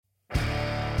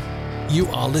You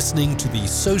are listening to the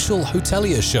Social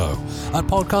Hotelier Show, a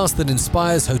podcast that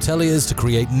inspires hoteliers to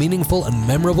create meaningful and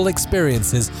memorable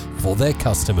experiences for their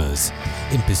customers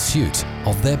in pursuit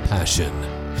of their passion.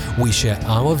 We share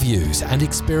our views and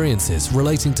experiences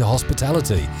relating to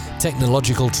hospitality,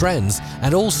 technological trends,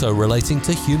 and also relating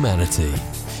to humanity.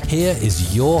 Here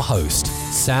is your host,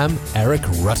 Sam Eric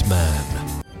Ruttman.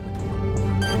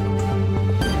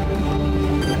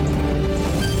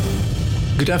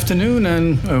 Good afternoon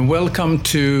and welcome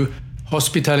to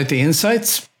Hospitality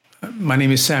Insights. My name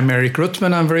is Sam Eric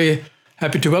Ruttman. I'm very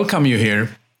happy to welcome you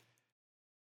here.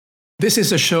 This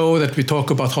is a show that we talk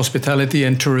about hospitality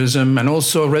and tourism and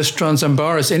also restaurants and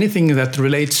bars, anything that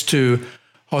relates to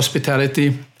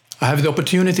hospitality. I have the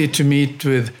opportunity to meet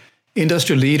with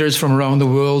industry leaders from around the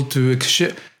world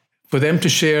for them to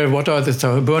share what are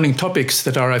the burning topics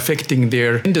that are affecting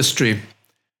their industry.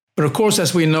 But of course,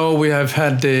 as we know, we have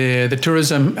had the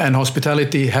tourism and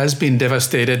hospitality has been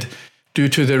devastated due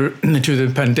to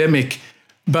the pandemic.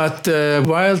 But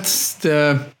whilst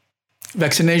the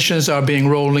vaccinations are being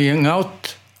rolling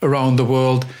out around the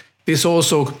world, this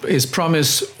also is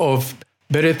promise of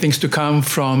better things to come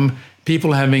from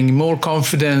people having more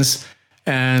confidence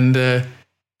and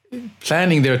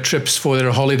planning their trips for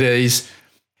their holidays.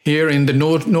 Here in the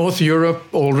North Europe,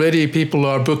 already people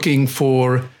are booking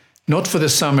not for the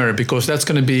summer, because that's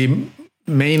going to be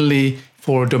mainly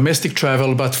for domestic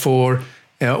travel, but for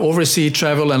overseas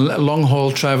travel and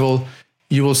long-haul travel.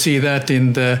 You will see that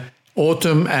in the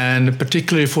autumn and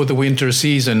particularly for the winter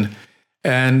season.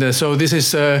 And so this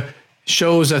is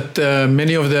shows that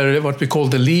many of what we call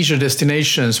the leisure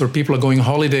destinations where people are going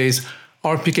holidays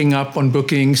are picking up on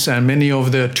bookings, and many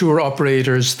of the tour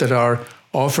operators that are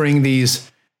offering these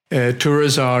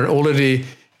tours are already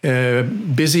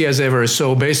busy as ever.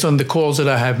 So based on the calls that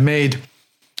I have made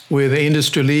with the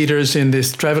industry leaders in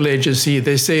this travel agency,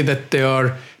 they say that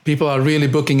people are really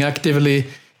booking actively,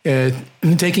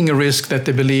 taking a risk that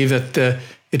they believe that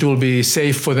it will be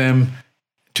safe for them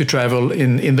to travel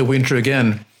in the winter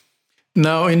again.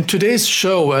 Now, in today's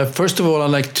show, first of all, I'd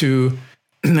like to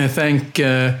thank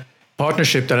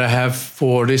partnership that I have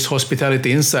for this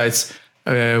Hospitality Insights,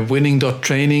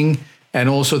 Winning.Training, and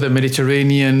also the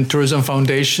Mediterranean Tourism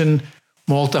Foundation,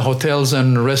 Malta Hotels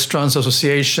and Restaurants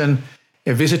Association,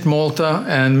 Visit Malta,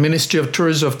 and Ministry of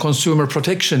Tourism of Consumer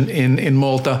Protection in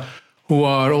Malta, who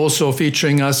are also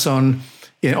featuring us on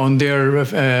their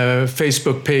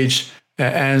Facebook page.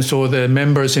 And so the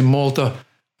members in Malta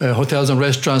hotels and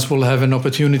restaurants will have an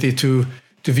opportunity to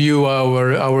view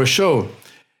our show.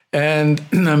 And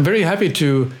I'm very happy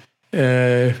to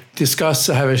have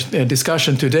a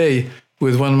discussion today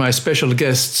with one of my special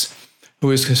guests, who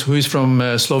is from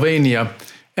Slovenia,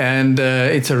 and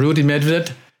it's a Rudi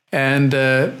Medved. And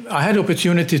I had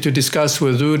opportunity to discuss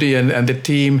with Rudi and the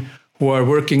team who are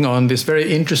working on this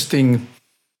very interesting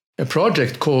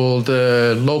project called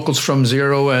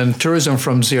LocalsFromZero and Tourism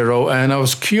from Zero. And I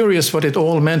was curious what it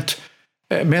all meant.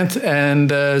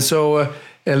 And so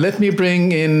let me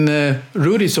bring in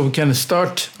Rudi so we can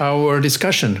start our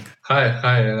discussion.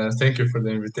 Hi, thank you for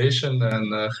the invitation,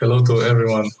 and hello to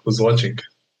everyone who's watching.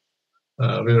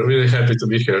 We're really happy to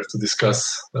be here to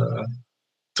discuss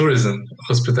tourism,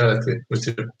 hospitality with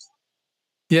you.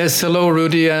 Yes, hello,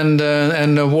 Rudi, and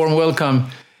a warm welcome.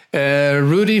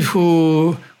 Rudi,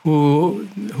 who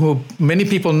many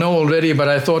people know already, but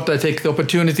I thought I'd take the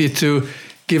opportunity to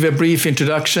give a brief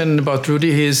introduction about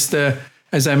Rudi. He's,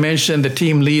 as I mentioned, the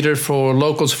team leader for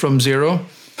LocalsFromZero,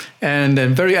 and a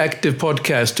very active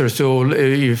podcaster. So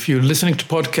if you're listening to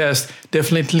podcasts,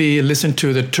 definitely listen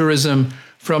to the Tourism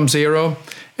from Zero.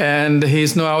 And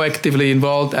he's now actively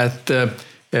involved at the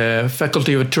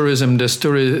Faculty of Tourism, the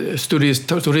Studies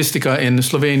Turistica in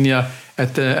Slovenia,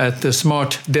 at the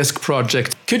Smart Desk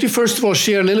project. Could you first of all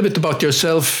share a little bit about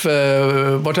yourself?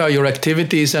 What are your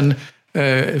activities, and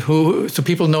so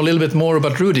people know a little bit more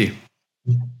about Rudi?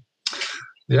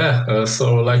 Yeah,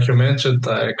 so like you mentioned,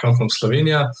 I come from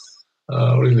Slovenia,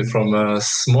 really from a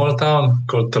small town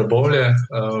called Trbovlje.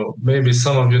 Maybe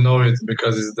some of you know it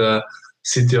because it's the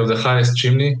city of the highest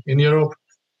chimney in Europe.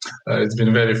 It's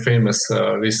been very famous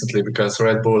recently because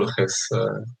Red Bull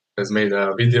has made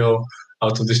a video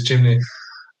out of this chimney.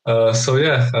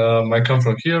 I come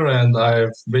from here, and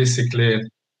I've basically,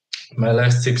 my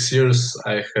last 6 years,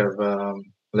 I have,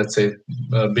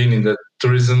 been in the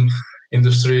tourism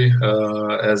industry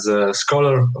as a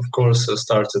scholar. Of course, I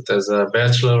started as a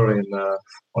bachelor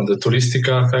on the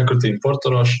Turistica faculty in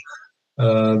Portorož.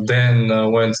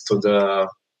 Then went to the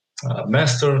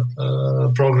master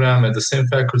program at the same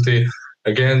faculty.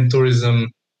 Again,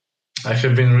 tourism I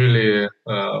have been really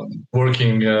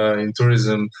working in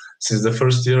tourism since the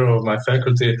first year of my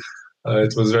faculty.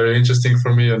 It was very interesting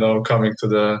for me, coming to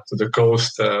the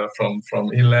coast from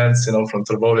inlands, from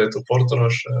Trbovlje to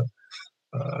Portorož,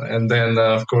 and then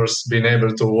of course being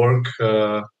able to work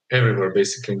everywhere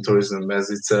basically in tourism, as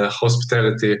it's a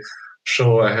hospitality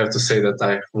show. I have to say that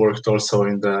I worked also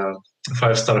in the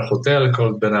 5-star hotel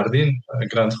called Bernardin,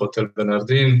 Grand Hotel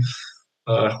Bernardin.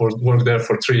 Worked there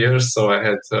for 3 years, so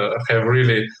I have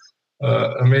really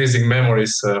amazing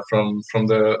memories from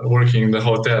the working in the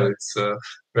hotel. It's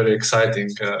very exciting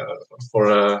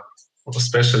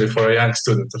especially for a young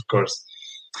student, of course.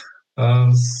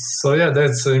 So yeah,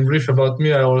 that's in brief about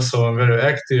me. I also am very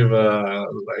active,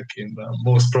 like in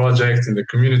most projects, in the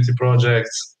community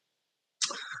projects.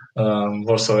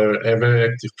 Also a very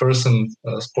active person.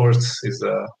 Sports is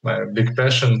my big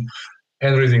passion.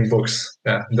 And reading books,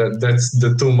 yeah, that's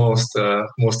the two most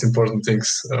important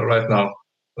things right now,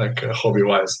 like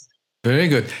hobby-wise. Very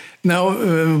good. Now,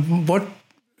 what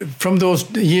from those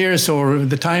years or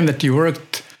the time that you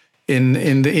worked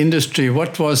in the industry,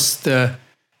 what was the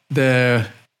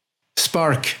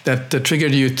spark that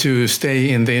triggered you to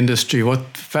stay in the industry?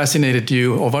 What fascinated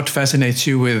you, or what fascinates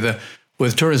you with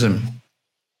tourism?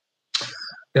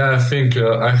 Yeah, I think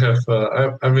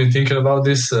I've been thinking about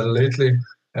this lately.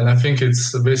 And I think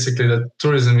it's basically that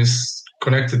tourism is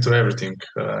connected to everything.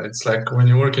 It's like when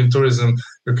you work in tourism,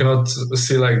 you cannot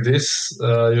see like this.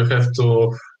 You have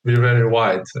to be very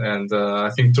wide. And I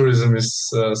think tourism is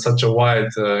such a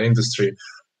wide industry.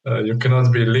 You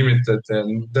cannot be limited.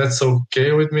 And that's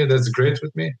okay with me. That's great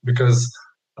with me, because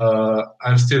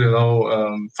I'm still,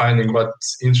 finding what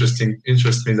interests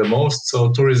me the most.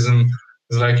 So tourism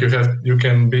is like you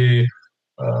can be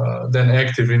then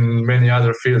active in many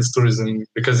other fields. Tourism,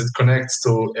 because it connects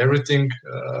to everything,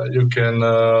 you can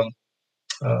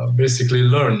basically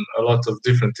learn a lot of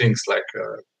different things, like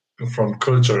from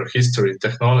culture, history,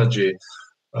 technology.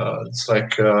 It's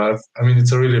like,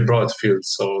 it's a really broad field,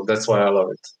 so that's why I love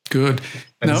it. Good.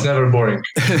 And it's never boring.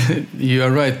 You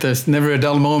are right. There's never a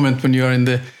dull moment when you are in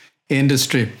the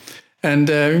industry. And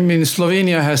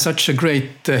Slovenia has such a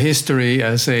great history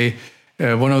as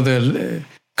one of the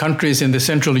countries in the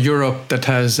Central Europe that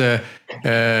has a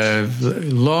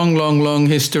long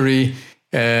history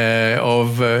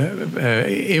of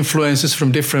influences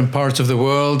from different parts of the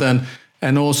world, and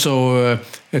also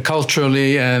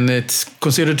culturally, and it's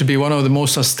considered to be one of the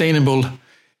most sustainable,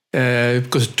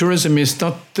 because tourism is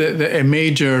not a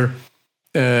major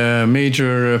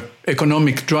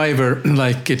economic driver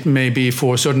like it may be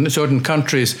for certain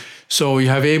countries. So you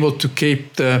have able to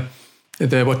keep the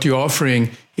what you're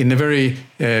offering in a very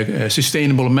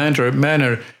sustainable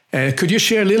manner. Could you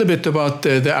share a little bit about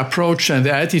the approach and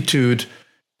the attitude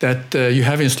that you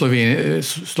have in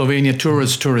Slovenia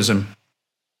towards tourism?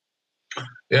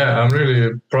 Yeah, I'm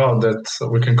really proud that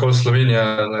we can call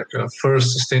Slovenia like a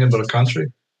first sustainable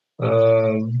country.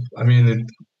 To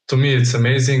me, it's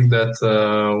amazing that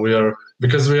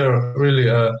because we are really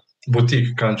a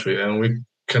boutique country, and we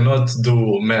cannot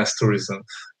do mass tourism.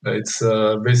 It's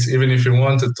basically, even if you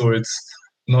wanted to, it's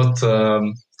not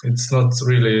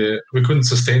really, we couldn't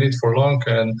sustain it for long.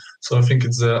 And so I think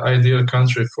it's the ideal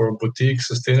country for boutique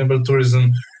sustainable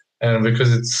tourism. And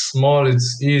because it's small,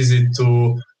 it's easy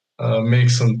to make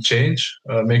some change,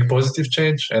 make positive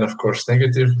change, and of course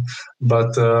negative.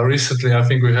 But recently, I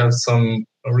think we have some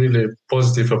really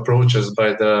positive approaches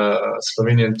by the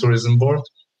Slovenian Tourism Board,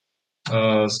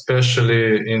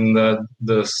 especially in the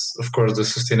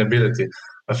sustainability.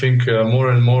 I think more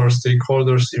and more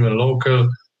stakeholders, even local,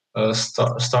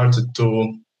 started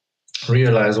to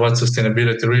realize what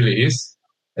sustainability really is.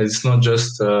 It's not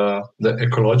just the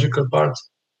ecological part,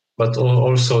 but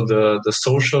also the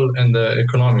social and the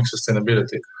economic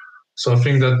sustainability. So I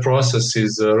think that process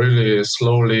is really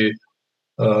slowly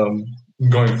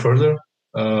going further.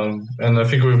 And I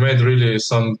think we've made really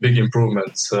some big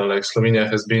improvements. Like Slovenia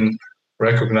has been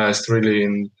recognized really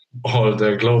in all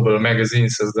the global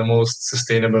magazines as the most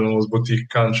sustainable, most boutique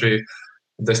country.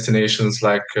 Destinations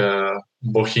like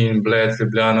Bohinj, Bled,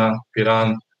 Ljubljana,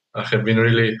 Piran have been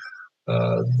really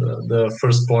the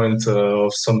first point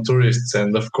of some tourists.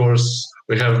 And of course,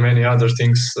 we have many other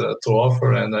things to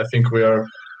offer. And I think we are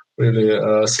really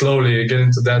slowly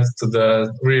getting to the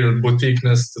real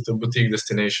boutiqueness, to the boutique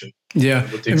destination. Yeah.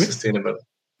 Boutique sustainable.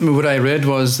 What I read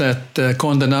was that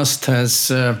Condé Nast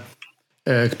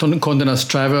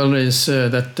Travel is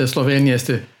that Slovenia is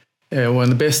one of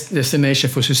the best destination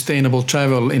for sustainable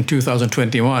travel in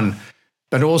 2021.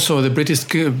 But also the British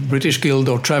Guild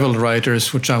of Travel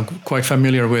Writers, which I'm quite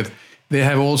familiar with, they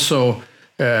have also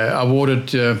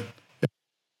awarded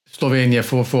Slovenia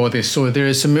for this. So there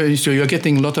is so you're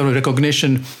getting a lot of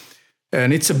recognition,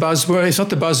 and it's a buzzword. It's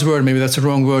not a buzzword, maybe that's the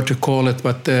wrong word to call it,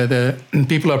 but the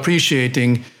people are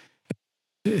appreciating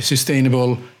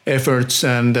sustainable efforts,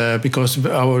 and because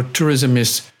our tourism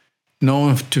is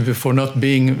known for not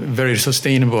being very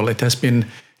sustainable, it has been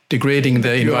degrading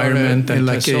the environment and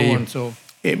like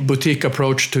a boutique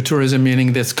approach to tourism,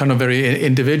 meaning that's kind of very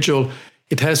individual.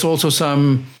 It has also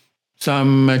some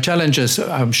challenges,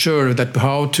 I'm sure, that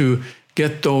how to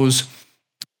get those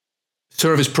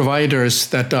service providers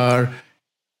that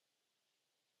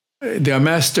they are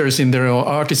masters in their own,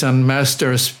 artisan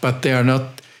masters, but they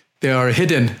are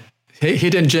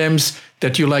hidden gems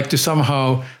that you like to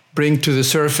somehow bring to the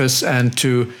surface and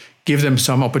to give them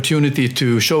some opportunity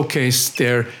to showcase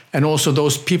their, and also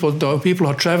those people who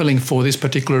are traveling for this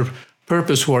particular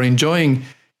purpose, who are enjoying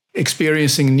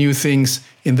experiencing new things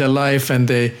in their life, and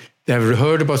they have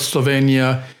heard about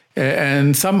Slovenia.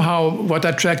 And somehow what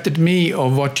attracted me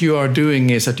of what you are doing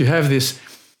is that you have this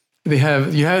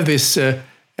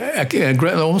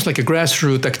almost like a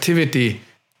grassroots activity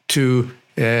to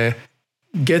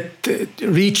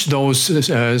reach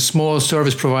those small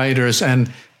service providers and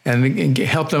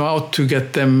help them out to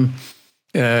get them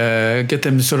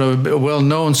sort of well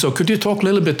known. So could you talk a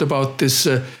little bit about this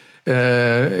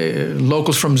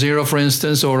Locals from Zero, for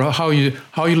instance, or how you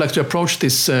like to approach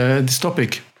this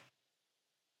topic?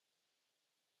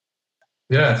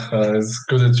 Yeah, it's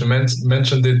good that you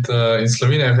mentioned it. In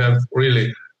Slovenia, we have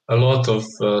really a lot of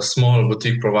small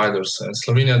boutique providers. In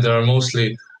Slovenia, there are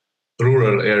mostly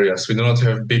rural areas. We do not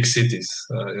have big cities.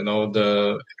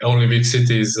 The only big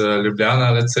city is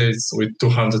Ljubljana, let's say, it's with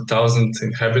 200,000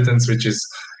 inhabitants, which is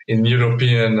in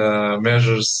European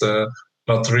measures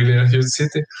not really a huge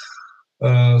city.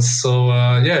 It's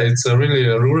really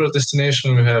a rural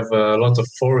destination. We have a lot of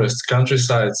forests,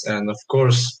 countrysides, and of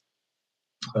course,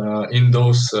 in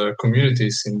those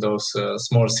communities, in those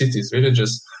small cities,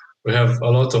 villages, we have a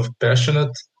lot of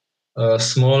passionate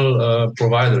small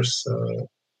providers.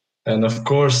 And of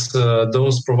course,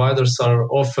 those providers are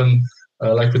often,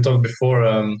 like we talked before,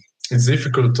 it's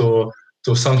difficult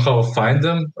to somehow find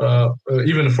them,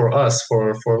 even for us,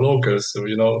 for locals.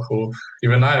 Who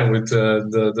even I, with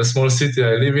the small city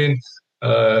I live in,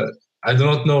 I do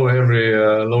not know every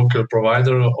local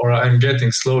provider, or I'm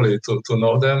getting slowly to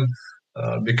know them,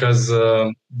 because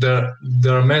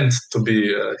they're meant to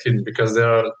be hidden, because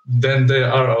they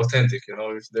are authentic.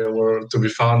 If they were to be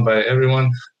found by everyone,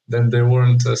 then they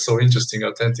weren't so interesting,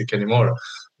 authentic anymore.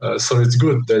 So it's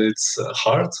good that it's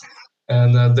hard,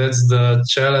 and that's the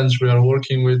challenge we are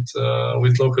working with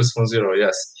Locals from Zero.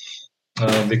 Yes,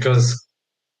 because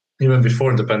even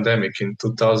before the pandemic in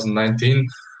 2019,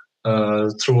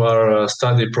 through our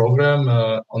study program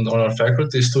on our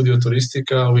faculty, Studio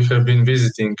Turistica, we have been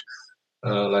visiting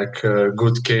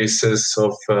good cases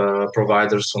of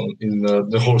providers in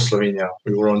the whole Slovenia.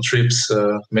 We were on trips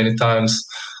many times,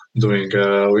 doing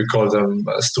we call them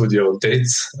studio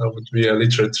dates, would be a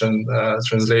literate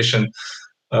translation.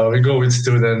 We go with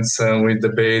students and we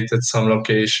debate at some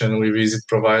location, we visit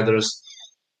providers,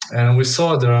 and we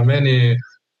saw there are many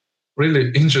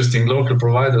really interesting local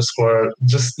providers who are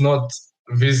just not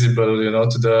visible,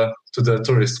 to the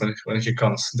tourist when he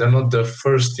comes. They're not the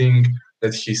first thing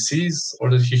that he sees or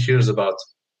that he hears about.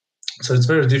 So it's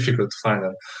very difficult to find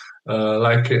them.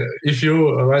 If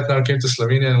you right now came to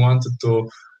Slovenia and wanted to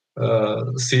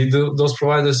see those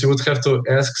providers, you would have to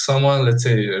ask someone, let's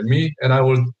say me, and I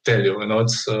will tell you.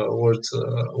 It's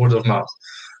word of mouth.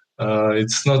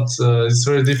 It's not. It's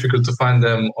very difficult to find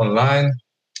them online,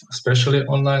 especially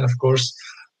online, of course.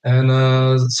 And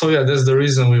that's the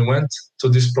reason we went to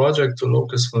this project, to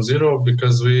Locals from Zero,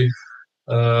 because we.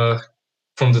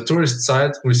 From the tourist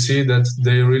side, we see that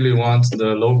they really want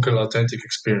the local authentic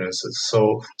experiences.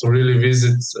 So to really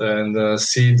visit and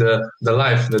see the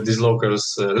life that these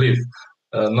locals live,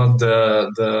 not the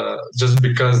just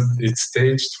because it's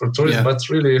staged for tourists, but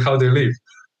really how they live,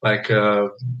 like a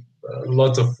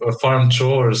lot of farm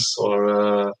chores,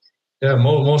 or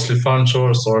mostly farm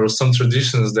chores, or some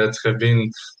traditions that have been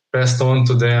passed on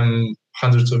to them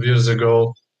hundreds of years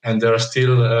ago, and they are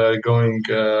still going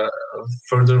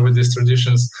further with these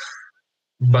traditions.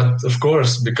 But of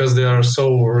course, because they are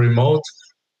so remote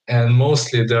and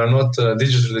mostly they are not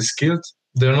digitally skilled,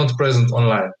 they are not present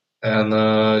online, and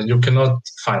you cannot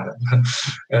find them.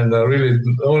 And really,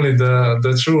 only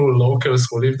the true locals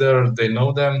who live there, they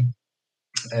know them.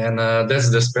 And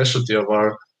that's the specialty of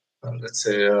our, let's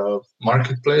say,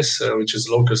 marketplace, which is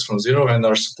Locals from Zero, and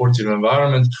our supportive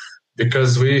environment,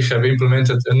 because we have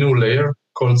implemented a new layer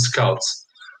called Scouts.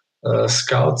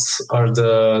 Scouts are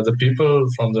the people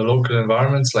from the local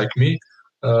environments like me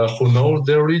who know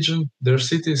their region, their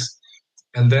cities,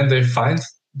 and then they find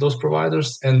those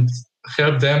providers and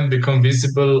help them become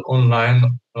visible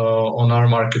online on our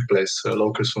marketplace,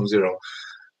 LocalsFromZero.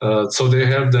 So they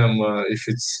help them if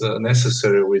it's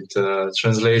necessary with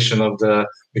translation of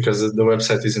because the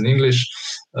website is in English,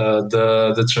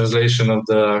 the translation of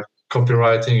the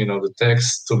copywriting, the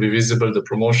text to be visible, the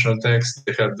promotional text.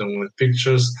 They help them with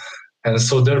pictures, and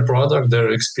so their product, their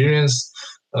experience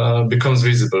becomes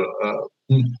visible.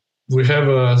 We have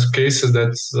cases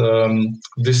that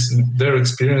their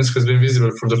experience has been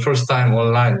visible for the first time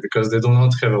online because they do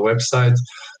not have a website,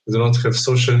 they do not have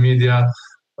social media.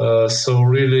 So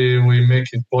really, we make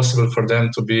it possible for them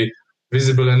to be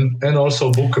visible and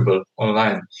also bookable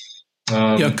online.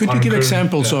 Could you give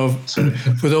examples of,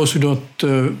 for those who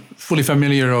don't fully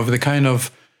familiar of the kind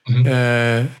of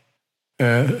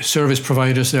service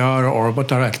providers there are, or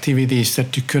what are activities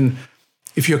that you can,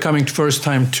 if you're coming first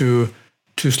time to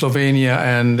Slovenia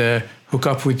and hook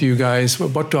up with you guys,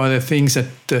 what are the things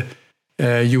that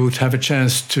you would have a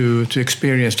chance to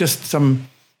experience? Just some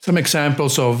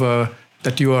examples of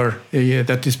that you are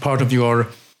that is part of your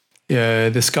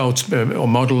the Scouts or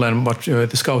model, and what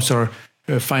the Scouts are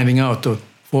finding out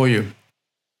for you.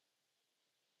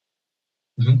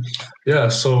 Mm-hmm. Yeah,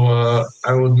 so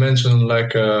I would mention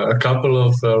like a couple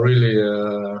of really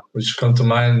which come to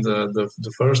mind.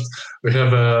 The first, we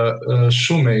have a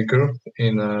shoemaker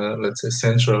in let's say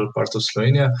central part of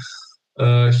Slovenia.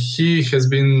 He has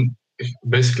been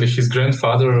basically, his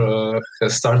grandfather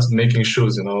has started making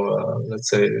shoes, let's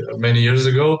say many years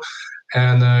ago,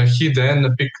 and he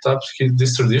then picked up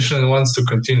this tradition and wants to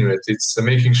continue it. It's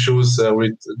making shoes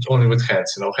only with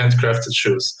hands, handcrafted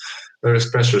shoes. Very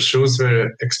special shoes,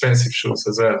 very expensive shoes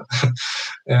as well.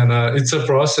 And it's a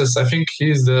process. I think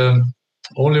he's the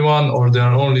only one, or there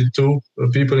are only two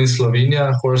people in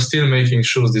Slovenia who are still making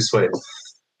shoes this way.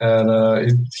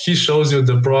 And he shows you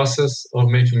the process of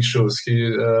making shoes.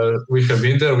 We have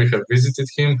been there, we have visited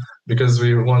him because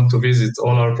we want to visit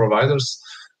all our providers,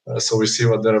 so we see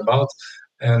what they're about.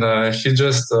 And he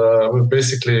just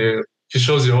basically, he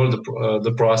shows you all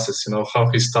the process, how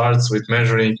he starts with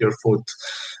measuring your foot,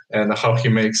 and how he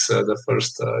makes the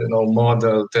first,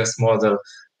 test model.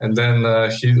 And then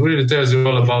he really tells you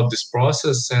all about this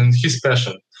process and his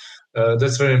passion.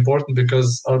 That's very important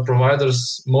because our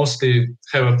providers mostly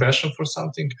have a passion for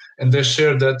something and they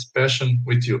share that passion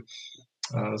with you.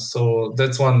 So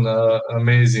that's one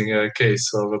amazing case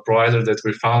of a provider that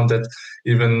we found that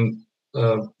even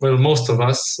most of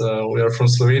us, we are from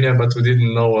Slovenia, but we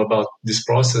didn't know about this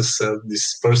process,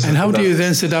 this person. And how do you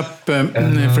then set up,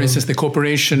 for instance, the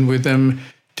cooperation with them,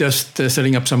 just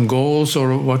setting up some goals,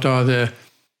 or what are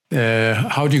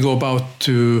how do you go about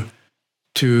to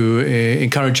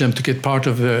encourage them to get part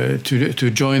of to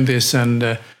join this, and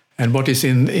what is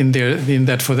in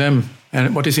that for them,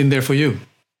 and what is in there for you?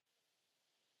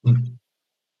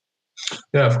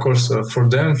 Yeah, of course. For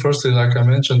them, firstly, like I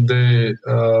mentioned,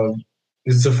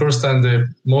 it's the first time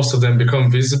most of them become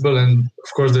visible, and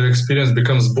of course their experience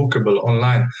becomes bookable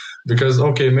online, because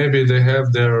maybe they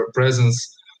have their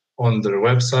presence on their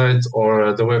website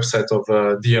or the website of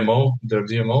their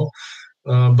DMO,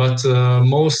 but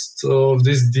most of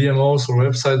these DMOs or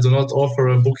websites do not offer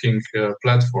a booking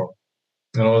platform.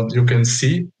 You can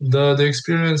see the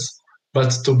experience, but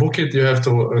to book it you have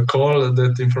to call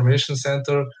that information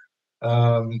center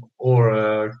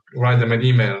or write them an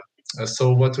email.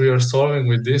 So what we are solving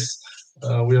with this,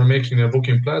 we are making a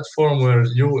booking platform where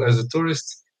you as a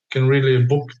tourist can really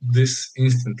book this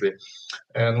instantly.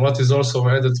 And what is also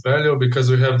added value, because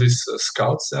we have these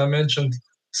scouts I mentioned,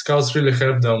 scouts really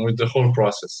help them with the whole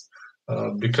process,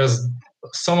 because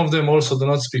some of them also do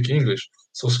not speak English.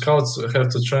 So scouts have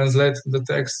to translate the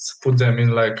texts, put them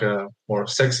in like a more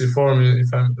sexy form, if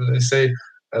I say,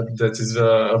 that is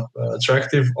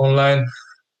attractive online.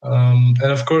 And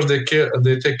of course, they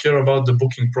take care about the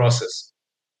booking process.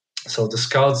 So the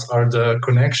scouts are the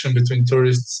connection between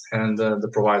tourists and the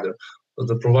provider. So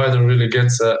the provider really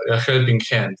gets a helping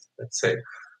hand, let's say.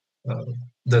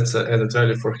 That's added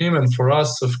value for him, and for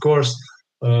us, of course.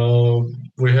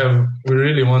 We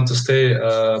really want to stay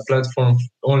a platform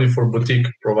only for boutique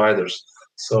providers.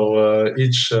 So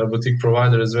each boutique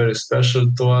provider is very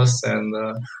special to us, and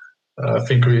I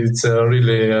think it's a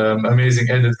really amazing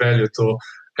added value to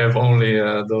have only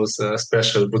those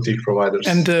special boutique providers.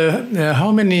 And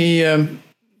how many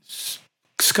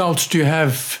scouts do you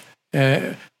have?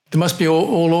 There must be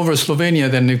all over Slovenia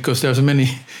then, because there's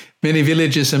many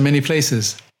villages and many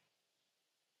places.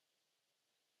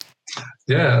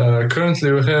 Yeah,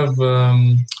 currently we have a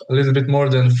little bit more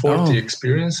than 40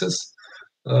 experiences.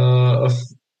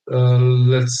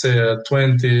 let's say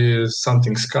 20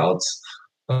 something scouts.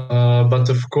 But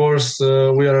of course,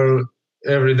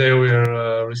 every day we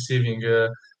are receiving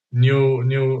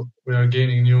we are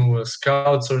gaining new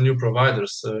scouts or new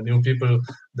providers, new people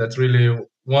that really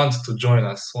want to join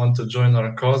us, want to join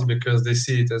our cause because they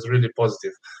see it as really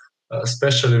positive.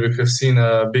 Especially we have seen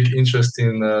a big interest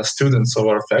in students of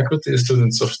our faculty,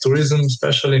 students of tourism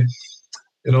especially,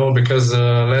 because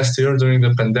last year during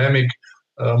the pandemic,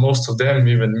 most of them,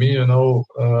 even me,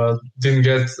 didn't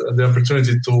get the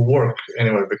opportunity to work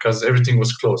anywhere because everything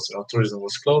was closed, tourism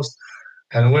was closed.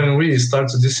 And when we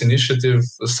started this initiative,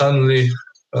 suddenly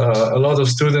a lot of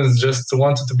students just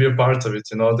wanted to be a part of it.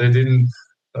 They didn't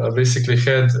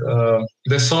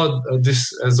they saw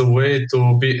this as a way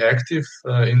to be active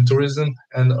in tourism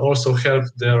and also help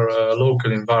their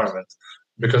local environment.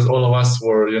 Because all of us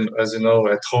were, as you know,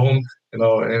 at home,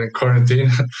 in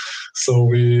quarantine. So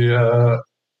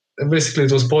basically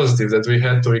it was positive that we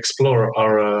had to explore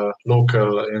our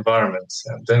local environments.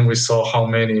 And then we saw how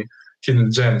many hidden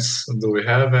gems do we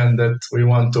have and that we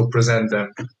want to present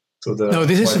them to the... No,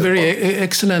 this is a very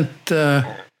excellent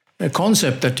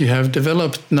concept that you have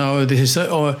developed now. This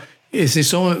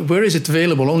is, where is it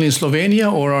available? Only in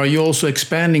Slovenia, or are you also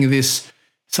expanding this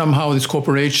somehow, this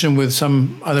cooperation with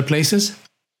some other places?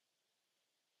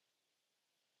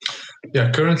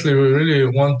 Yeah, currently we really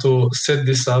want to set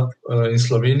this up in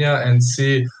Slovenia and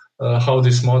see how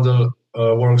this model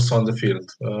works on the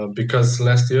field. Because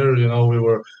last year, we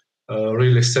were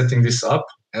really setting this up,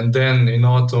 and then in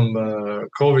autumn,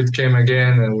 COVID came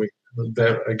again, and we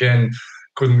again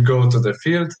couldn't go to the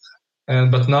field.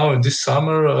 But now this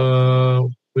summer,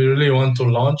 we really want to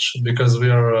launch because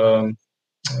we are.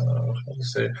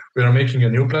 We are making a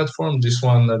new platform. This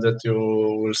one that you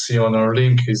will see on our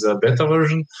link is a beta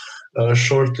version.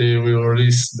 Shortly, we will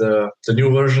release the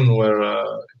new version where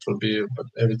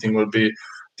everything will be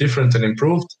different and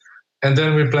improved. And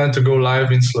then we plan to go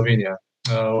live in Slovenia.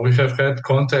 We have had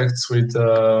contacts with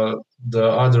the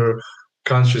other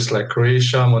countries like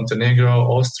Croatia, Montenegro,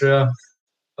 Austria.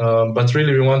 But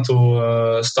really, we want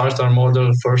to start our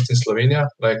model first in Slovenia,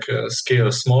 like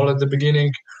scale small at the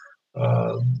beginning.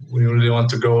 We really want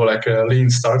to go like a lean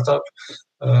startup.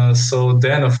 So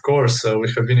then, of course, we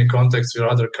have been in contact with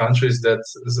other countries that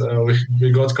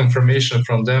we got confirmation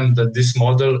from them that this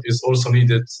model is also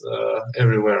needed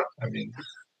everywhere. I mean,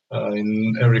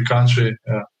 in every country.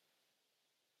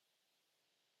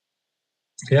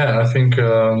 Yeah, I think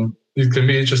it can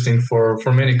be interesting for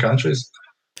many countries.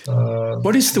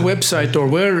 What is the website, or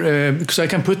where? Because I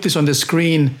can put this on the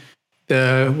screen.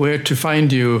 Where to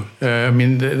find you?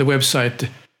 The website.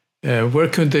 Where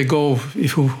could they go?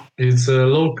 It's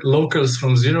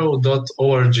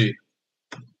LocalsFromZero.org.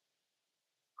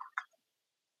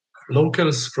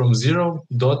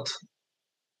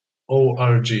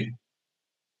 LocalsFromZero.org.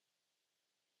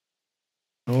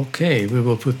 Okay, we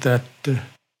will put that.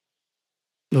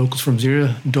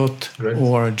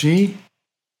 LocalsFromZero.org.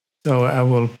 So I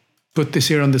will put this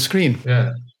here on the screen.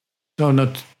 Yeah. No,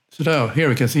 not. So here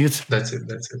we can see it. That's it.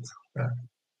 Yeah.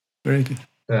 Very good.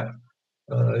 Yeah.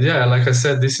 Like I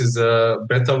said, this is a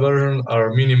beta version,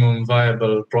 our minimum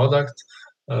viable product,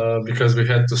 because we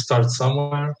had to start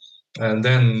somewhere. And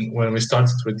then when we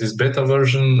started with this beta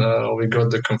version, we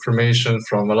got the confirmation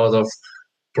from a lot of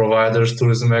providers,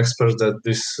 tourism experts, that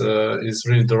this is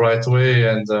really the right way.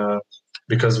 And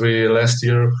because last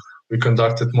year we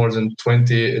conducted more than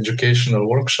 20 educational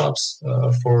workshops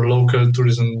for local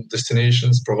tourism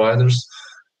destinations providers.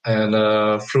 And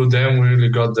through them, we really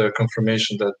got the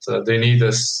confirmation that they need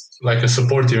us like a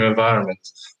supportive environment,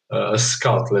 a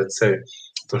scout, let's say,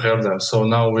 to help them. So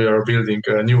now we are building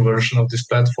a new version of this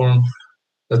platform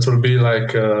that will be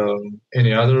like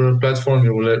any other platform.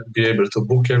 You will be able to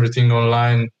book everything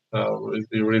online. It will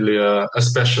be really a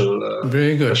special,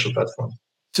 very good. Special platform.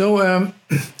 So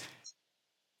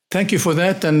thank you for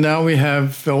that. And now we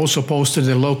have also posted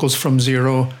the Locals from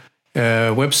Zero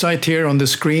website here on the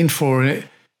screen for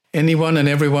anyone and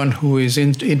everyone who is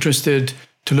interested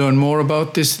to learn more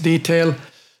about this detail.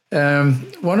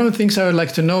 One of the things I would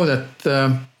like to know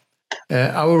that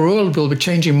our world will be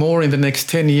changing more in the next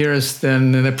 10 years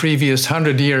than in the previous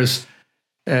 100 years.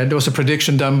 There was a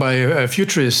prediction done by a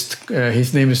futurist.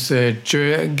 His name is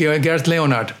Gerd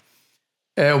Leonhard.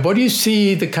 What do you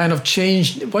see the kind of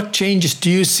change? What changes do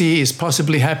you see is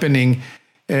possibly happening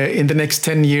in the next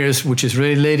 10 years, which is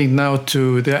relating now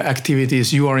to the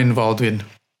activities you are involved in?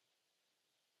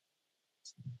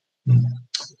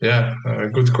 Yeah,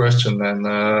 good question. And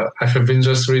I have been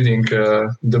just reading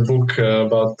the book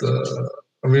about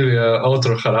really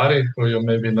author Harari, who you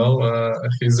maybe know.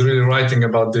 He's really writing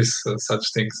about this,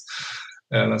 such things.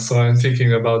 And so I'm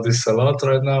thinking about this a lot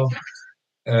right now.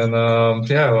 And I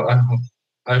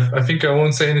think I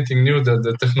won't say anything new, that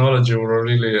the technology will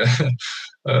really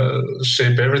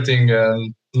shape everything,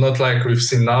 and not like we've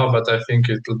seen now, but I think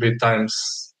it will be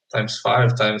times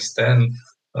 5, times 10,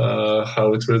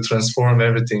 how it will transform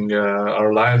everything,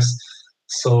 our lives.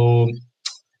 So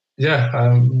yeah,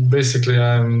 I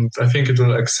think it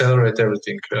will accelerate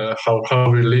everything. How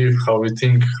we live, how we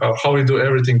think, how we do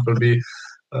everything will be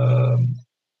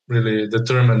really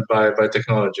determined by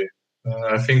technology.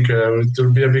 I think it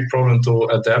will be a big problem to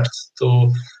adapt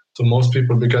to most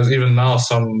people, because even now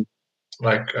some,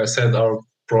 like I said, our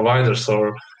providers,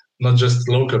 or not just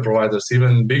local providers,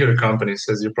 even bigger companies,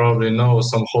 as you probably know,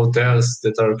 some hotels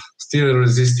that are still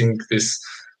resisting this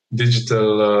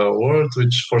digital world,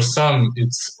 which for some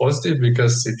it's positive,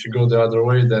 because if you go the other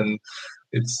way, then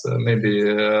it's maybe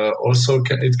also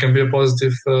it can be a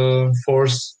positive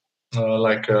force,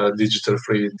 like a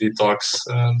digital-free detox.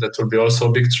 That will be also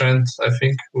a big trend, I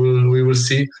think we will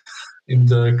see in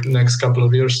the next couple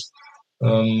of years.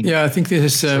 I think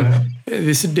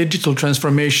this digital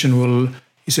transformation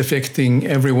is affecting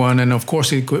everyone, and of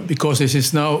course, because this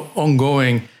is now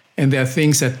ongoing, and there are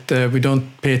things that we don't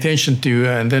pay attention to,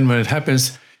 and then when it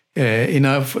happens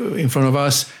enough in front of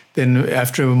us, then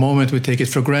after a moment we take it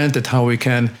for granted how we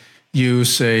can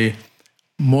use a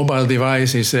mobile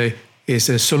device is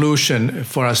a solution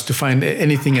for us to find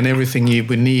anything and everything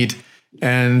we need,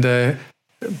 and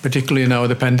particularly now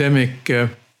the pandemic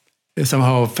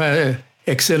somehow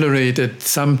accelerated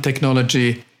some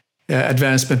technology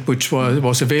advancement which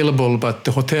was available, but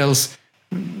the hotels,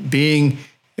 being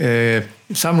has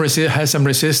some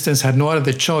resistance, had no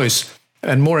other choice.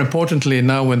 And more importantly,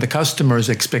 now when the customer is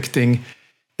expecting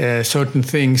certain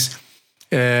things,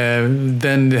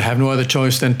 then they have no other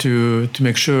choice than to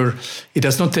make sure it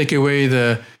does not take away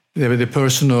the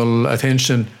personal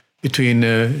attention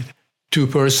between two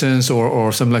persons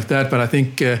or something like that. But I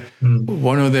think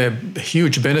one of the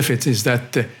huge benefits is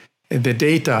that the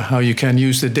data, how you can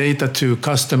use the data to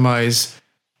customize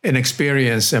an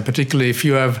experience, and particularly if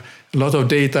you have a lot of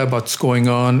data about what's going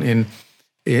on in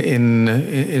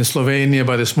Slovenia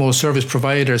by the small service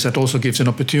providers, that also gives an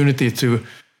opportunity to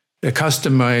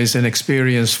customize an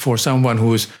experience for someone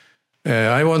who's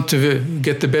I want to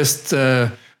get the best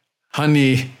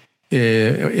honey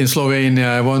in Slovenia.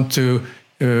 I want to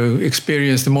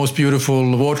experience the most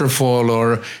beautiful waterfall,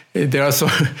 or there are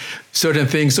certain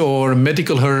things, or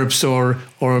medical herbs, or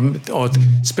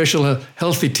special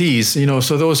healthy teas.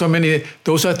 So those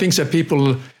are things that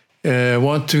people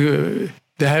want to.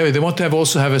 They want to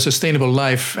also have a sustainable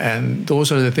life, and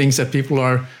those are the things that people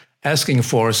are asking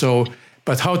for. So,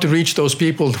 but how to reach those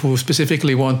people who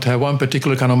specifically want to have one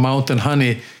particular kind of mountain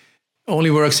honey only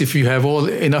works if you have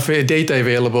enough data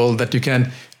available that you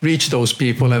can reach those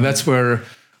people, and that's where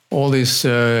all this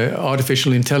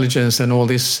artificial intelligence and all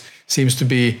this seems to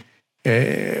be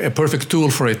a perfect tool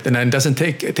for it, and it doesn't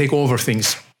take over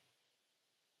things.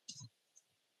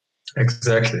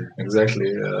 Exactly.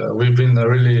 We've been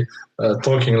really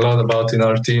talking a lot about in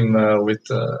our team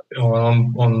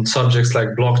on subjects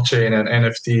like blockchain and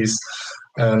NFTs,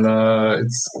 and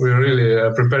we're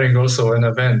really preparing also an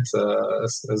event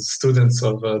as students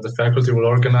of the faculty will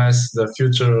organize the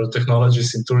future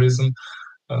technologies in tourism,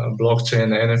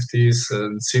 blockchain, NFTs,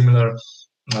 and similar,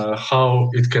 how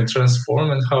it can transform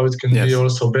and how it can be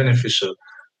also beneficial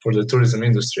for the tourism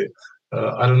industry.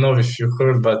 I don't know if you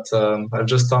heard, but I've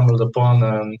just stumbled upon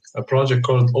a project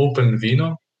called Open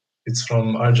Vino. It's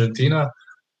from Argentina.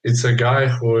 It's a guy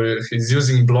who is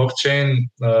using blockchain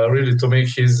really to make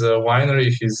his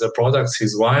winery, his products,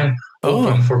 his wine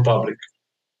open for public.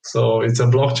 So it's a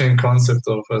blockchain concept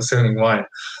of selling wine.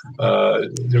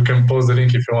 You can post the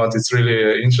link if you want. It's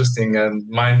really interesting and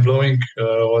mind-blowing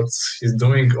what he's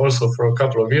doing also for a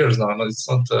couple of years now. It's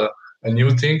not a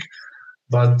new thing.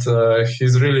 But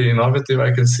he's really innovative,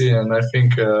 I can see, and I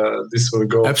think this will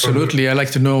go absolutely. I'd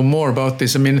like to know more about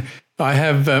this. I mean,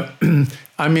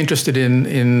 I'm interested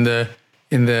in the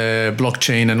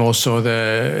blockchain and also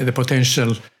the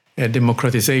potential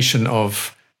democratization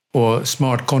of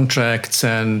smart contracts,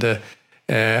 and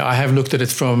I have looked at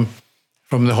it from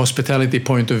the hospitality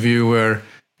point of view,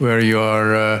 where you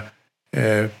are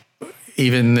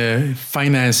even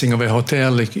financing of a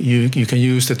hotel. You can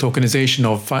use the tokenization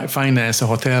of finance a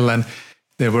hotel, and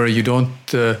where you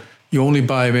don't you only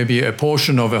buy maybe a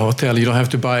portion of a hotel. You don't have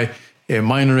to buy a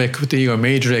minor equity or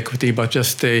major equity, but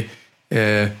just if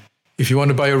you want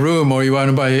to buy a room, or you want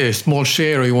to buy a small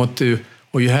share, or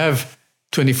you have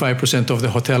 25% of the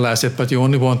hotel asset, but you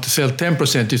only want to sell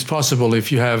 10%. It's possible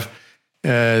if you have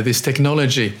this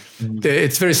technology.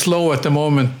 It's very slow at the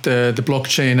moment, the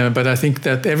blockchain, but I think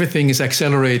that everything is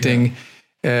accelerating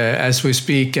as we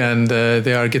speak, and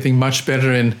they are getting much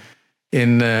better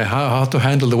in how to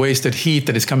handle the wasted heat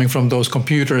that is coming from those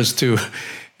computers.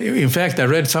 In fact, I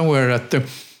read somewhere that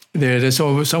there's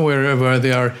somewhere where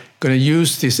they are going to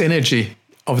use this energy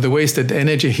of the wasted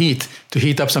energy heat to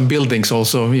heat up some buildings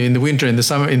also in the winter, in the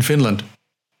summer in Finland.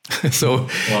 So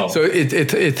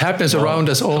it happens around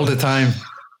us all the time.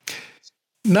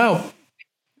 Now,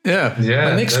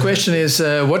 my next question is,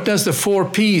 what does the 4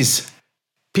 Ps,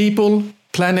 people,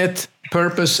 planet,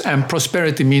 purpose, and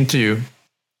prosperity mean to you?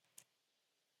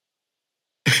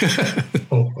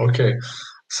 Okay.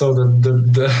 So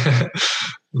the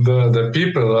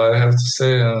people, I have to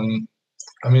say,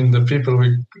 the people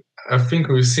I think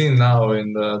we've seen now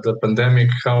in the pandemic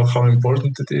how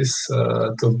important it is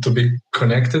to be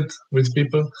connected with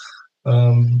people.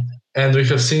 And we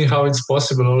have seen how it's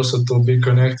possible also to be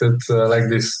connected like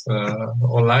this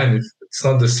online. It's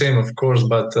not the same, of course,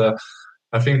 but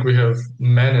I think we have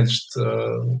managed,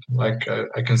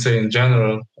 I can say in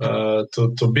general,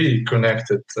 to be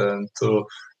connected and to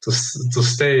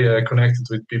stay connected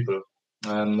with people.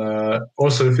 And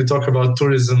also, if you talk about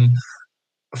tourism,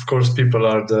 of course, people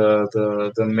are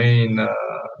the main.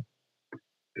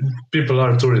 People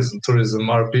are tourism. Tourism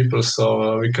are people,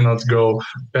 so we cannot go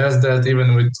past that.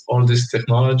 Even with all this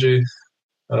technology,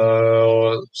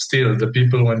 still the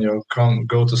people. When you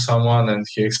go to someone and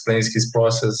he explains his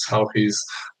process, how he's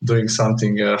doing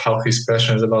something, how he's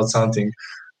passionate about something,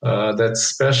 that's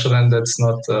special, and that's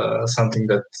not something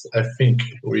that I think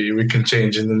we can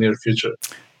change in the near future.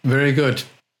 Very good.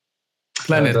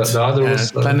 Planet, the other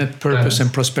was, planet, purpose,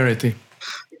 and prosperity.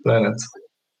 Planet,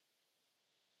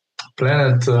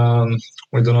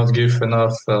 we do not give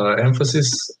enough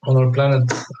emphasis on our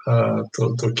planet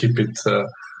to keep it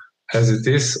as it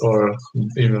is, or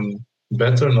even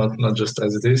better, not just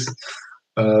as it is.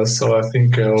 So I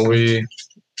think we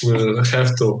will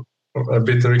have to a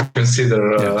bit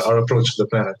reconsider our approach to the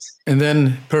planet. And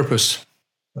then purpose.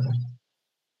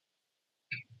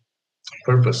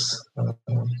 Purpose.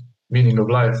 Meaning of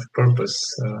life, purpose,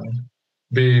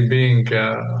 being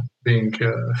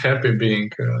happy, being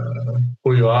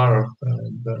who you are.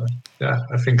 And,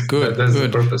 I think that's the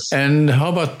purpose. And how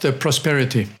about the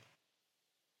prosperity?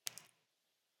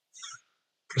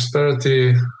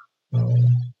 Prosperity,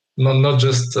 not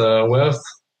just wealth,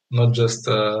 not just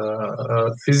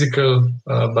physical,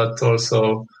 but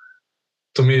also,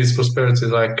 to me, it's prosperity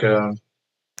like.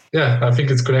 I think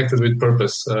it's connected with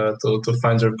purpose, to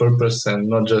find your purpose, and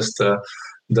not just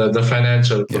the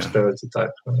financial prosperity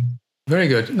type. Very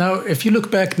good. Now, if you look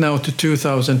back now to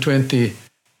 2020,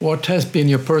 what has been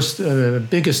your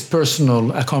biggest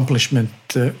personal accomplishment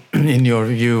in your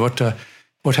view? What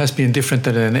has been different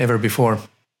than ever before?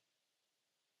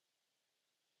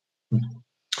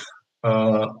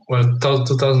 Well,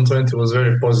 2020 was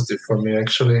very positive for me,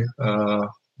 actually.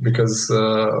 Because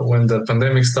when the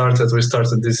pandemic started, we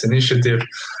started this initiative.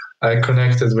 I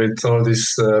connected with all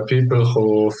these people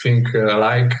who think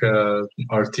alike,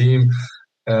 our team,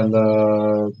 and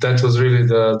that was really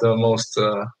the most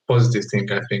positive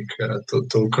thing, I think,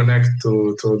 to connect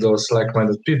to those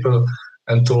like-minded people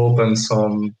and to open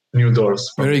some new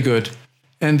doors. Very good.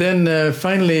 And then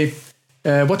finally,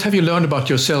 what have you learned about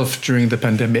yourself during the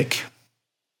pandemic?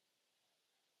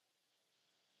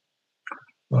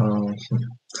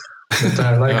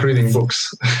 I like reading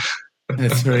books.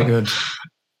 That's very good.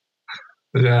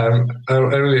 I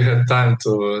really had time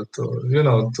to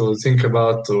think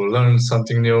about, to learn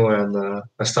something new, and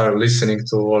I started listening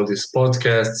to all these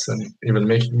podcasts and even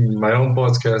making my own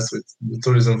podcast with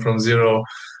Tourism from Zero.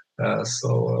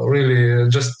 So really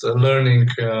just learning,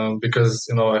 because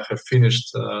I have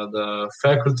finished the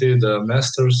faculty, the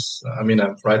masters. I'm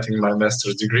writing my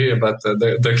master's degree, but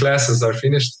the classes are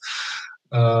finished.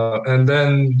 And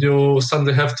then you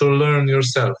suddenly have to learn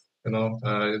yourself. You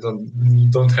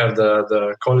don't have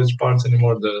the college part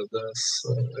anymore, the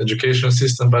education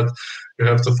system, but you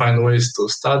have to find ways to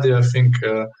study. I think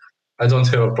I don't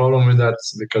have a problem with that,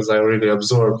 because I really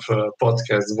absorb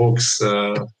podcasts, books,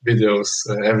 videos,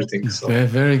 everything. So.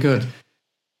 Very good.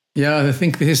 Yeah, I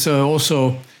think this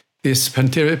also this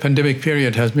pandemic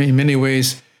period has in many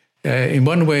ways. In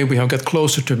one way, we have got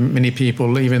closer to many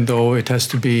people, even though it has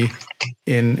to be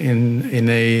in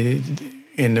a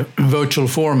virtual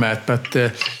format. But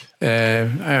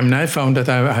I found that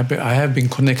I have been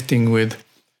connecting with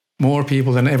more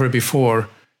people than ever before,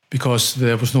 because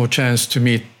there was no chance to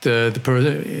meet to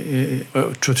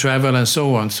travel and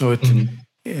so on. So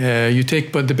you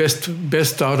take the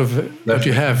best out of what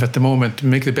you have at the moment,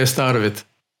 make the best out of it.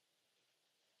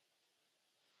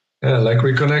 Yeah, like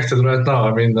we connected right now.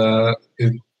 I mean,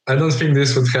 I don't think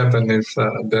this would happen if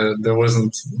there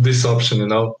wasn't this option,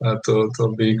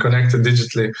 to be connected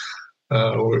digitally.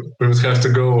 We would have to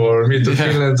go or me to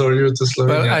Finland or you to Slovenia.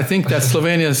 Well, I think that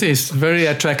Slovenia is very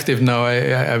attractive now.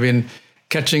 I've been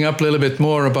catching up a little bit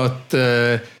more about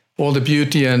all the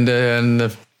beauty and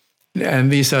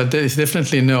these are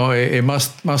definitely a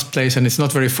must place, and it's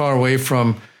not very far away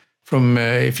from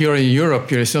if you're in Europe,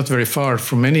 it's not very far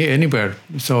from anywhere.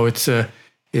 So it's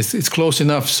close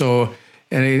enough. So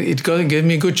and it's going to give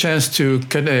me a good chance to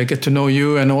get to know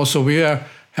you, and also we are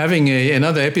having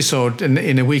another episode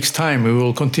in a week's time. We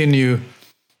will continue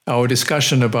our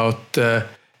discussion about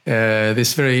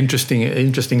this very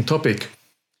interesting topic.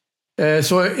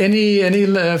 So any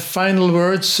final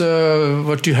words?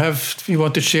 What you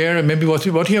want to share? Maybe what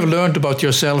you have learned about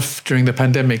yourself during the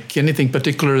pandemic? Anything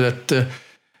particular that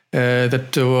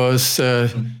was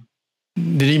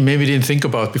maybe didn't think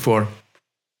about before?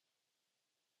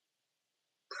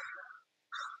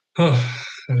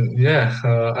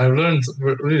 I've learned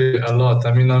really a lot.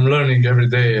 I mean, I'm learning every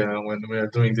day when we are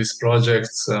doing these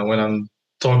projects, when I'm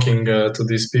talking to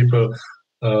these people.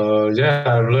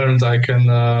 I've learned I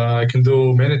can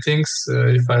do many things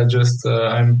if I just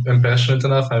I'm passionate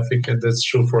enough. I think that's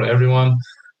true for everyone,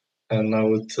 and I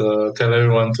would tell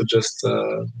everyone to just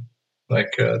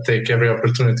take every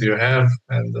opportunity you have.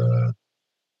 And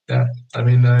I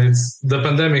mean, it's the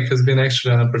pandemic has been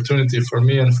actually an opportunity for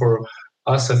me and for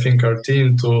us. I think our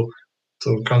team to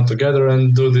come together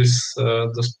and do these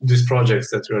projects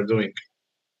that we are doing.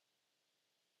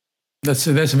 That's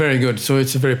very good. So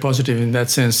it's very positive in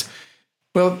that sense.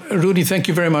 Well, Rudi, thank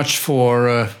you very much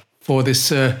for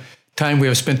this time we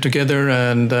have spent together,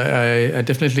 and I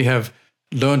definitely have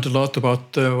learned a lot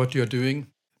about what you're doing.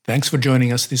 Thanks for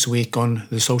joining us this week on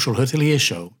The Social Hotelier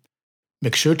Show.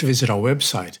 Make sure to visit our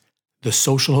website,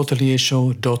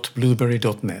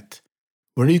 thesocialhoteliershow.blueberry.net,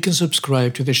 where you can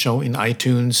subscribe to the show in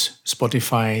iTunes,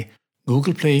 Spotify,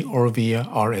 Google Play, or via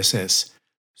RSS,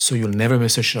 so you'll never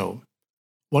miss a show.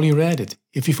 While you're at it,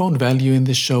 if you found value in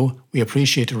this show, we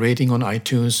appreciate a rating on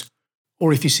iTunes,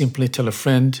 or if you simply tell a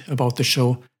friend about the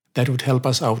show, that would help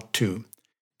us out too.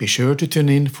 Be sure to tune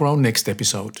in for our next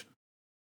episode.